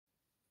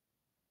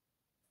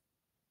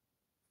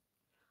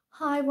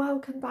Hi,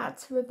 welcome back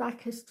to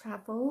Rebecca's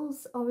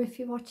Travels, or if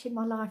you're watching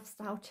my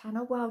lifestyle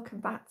channel, welcome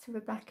back to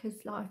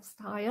Rebecca's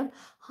Lifestyle.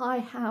 Hi,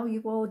 how are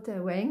you all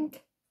doing?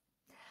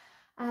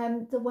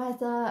 The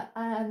weather,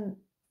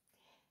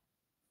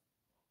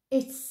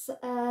 it's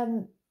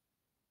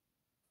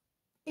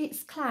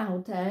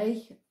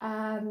cloudy,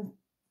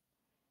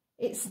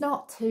 it's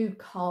not too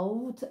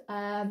cold,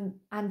 and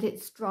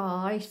it's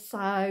dry,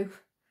 so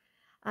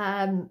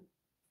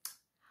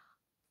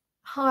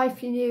hi,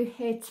 if you're new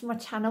here to my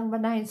channel, my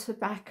name's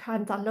Rebecca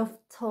and I love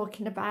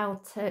talking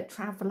about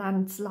travel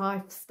and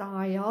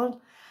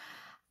lifestyle.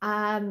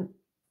 And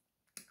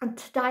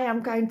today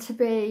I'm going to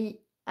be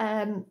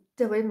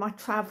doing my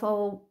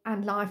travel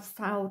and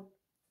lifestyle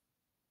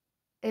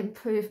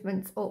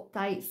improvements,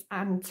 updates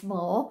and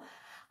more.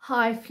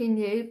 Hi, if you're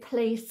new,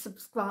 please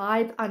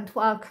subscribe and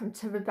welcome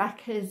to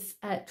Rebecca's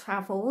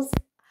Travels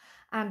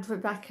and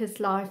Rebecca's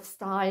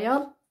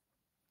Lifestyle.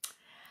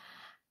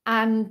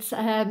 And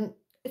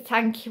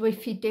thank you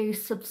if you do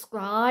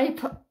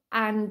subscribe,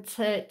 and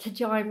to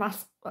join my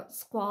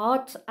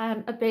squad,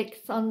 a big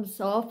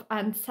thumbs up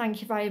and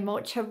thank you very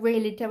much. I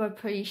really do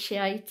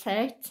appreciate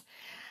it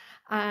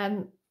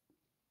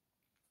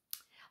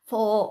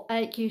for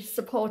you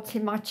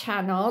supporting my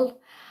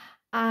channel.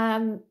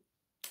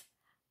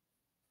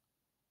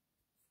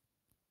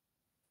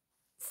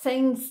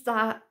 Things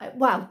that,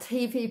 well,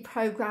 TV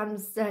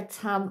programs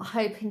that I'm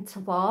hoping to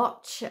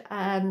watch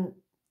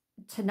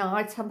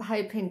tonight. I'm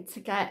hoping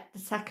to get the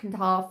second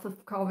half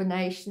of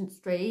Coronation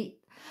Street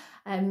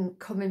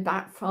coming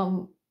back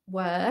from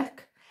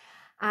work,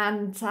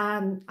 and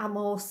I'm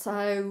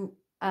also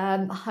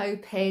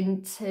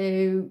hoping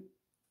to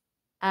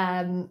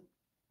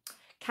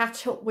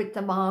catch up with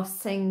The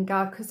Masked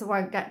Singer, because I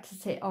won't get to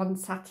see it on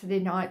Saturday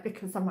night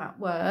because I'm at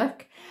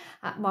work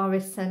at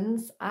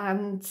Morrison's,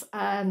 and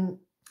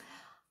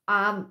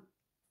I'm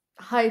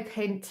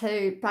hoping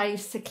to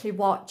basically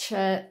watch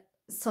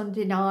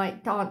Sunday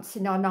night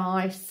Dancing on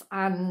Ice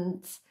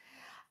and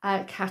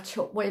catch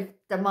up with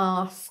The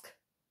Masked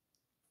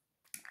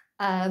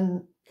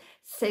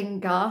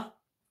Singer.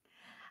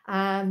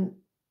 And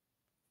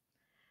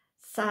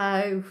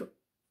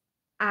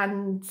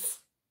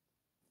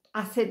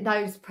I think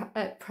those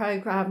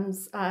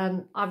programs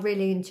I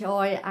really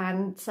enjoy,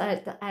 and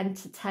they're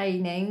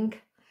entertaining.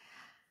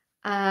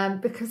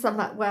 Because I'm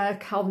at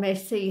work, I'll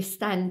miss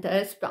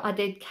EastEnders, but I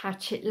did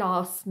catch it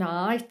last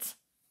night.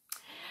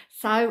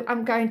 So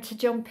I'm going to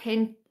jump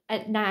in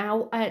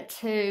now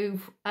to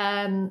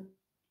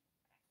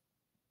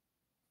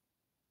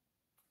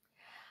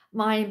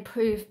my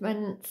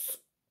improvements,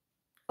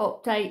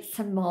 updates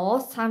and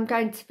more. So I'm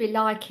going to be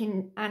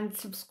liking and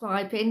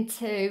subscribing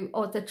to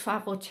other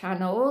travel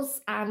channels,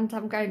 and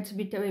I'm going to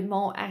be doing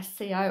more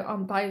SEO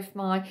on both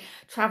my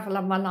travel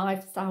and my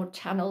lifestyle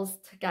channels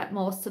to get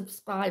more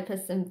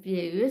subscribers and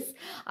views.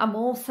 I'm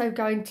also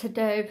going to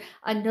do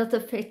another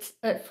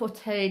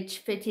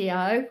footage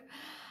video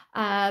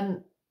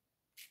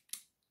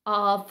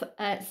of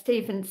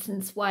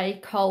Stevenson's Way,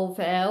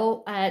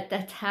 Colville,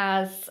 that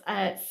has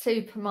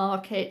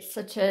supermarkets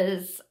such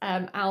as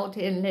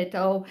Aldi and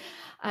Lidl,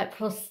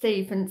 plus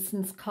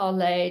Stevenson's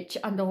College,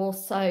 and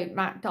also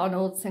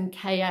McDonald's and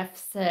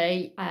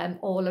KFC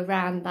all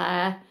around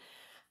there,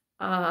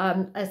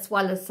 as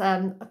well as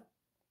a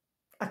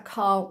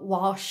car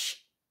wash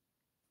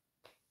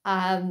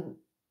going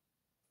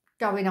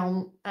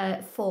on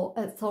for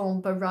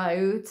Thornborough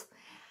Road.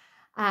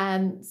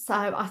 So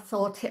I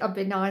thought it would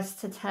be nice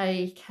to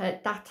take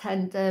that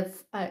end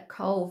of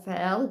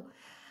Colville.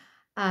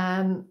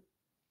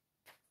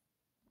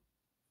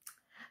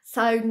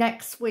 So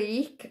next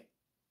week,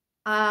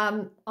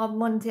 on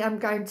Monday, I'm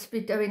going to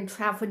be doing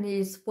Travel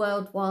News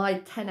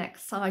Worldwide 10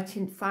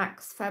 Exciting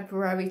Facts,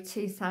 February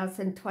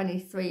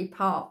 2023,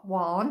 Part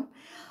 1.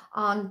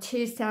 On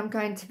Tuesday, I'm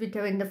going to be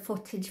doing the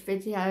footage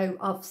video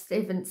of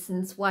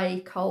Stevenson's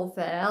Way,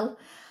 Colville,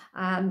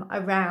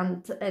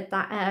 around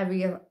that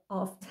area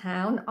of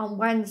town. On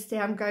Wednesday,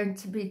 I'm going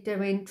to be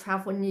doing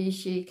Travel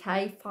News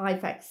UK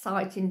 5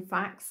 Exciting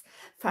Facts,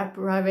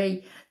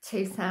 February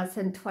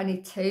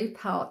 2022,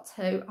 Part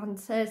 2. On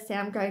Thursday,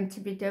 I'm going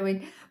to be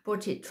doing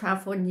Budget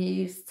Travel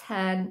News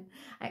 10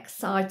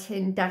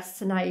 Exciting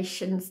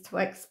Destinations to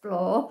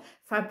Explore,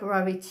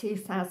 February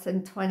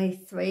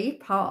 2023,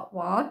 Part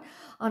 1.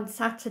 On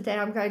Saturday,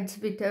 I'm going to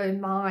be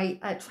doing my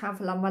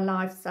travel and my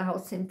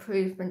lifestyles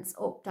improvements,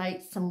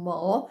 updates and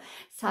more.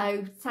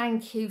 So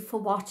thank you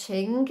for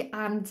watching,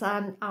 and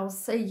I'll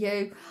see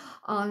you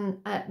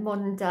on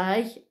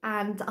Monday,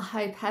 and I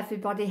hope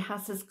everybody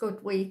has as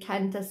good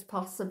weekend as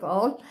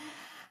possible.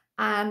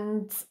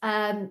 And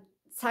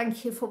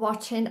thank you for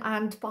watching,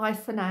 and bye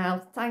for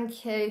now.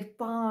 Thank you.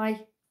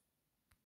 Bye.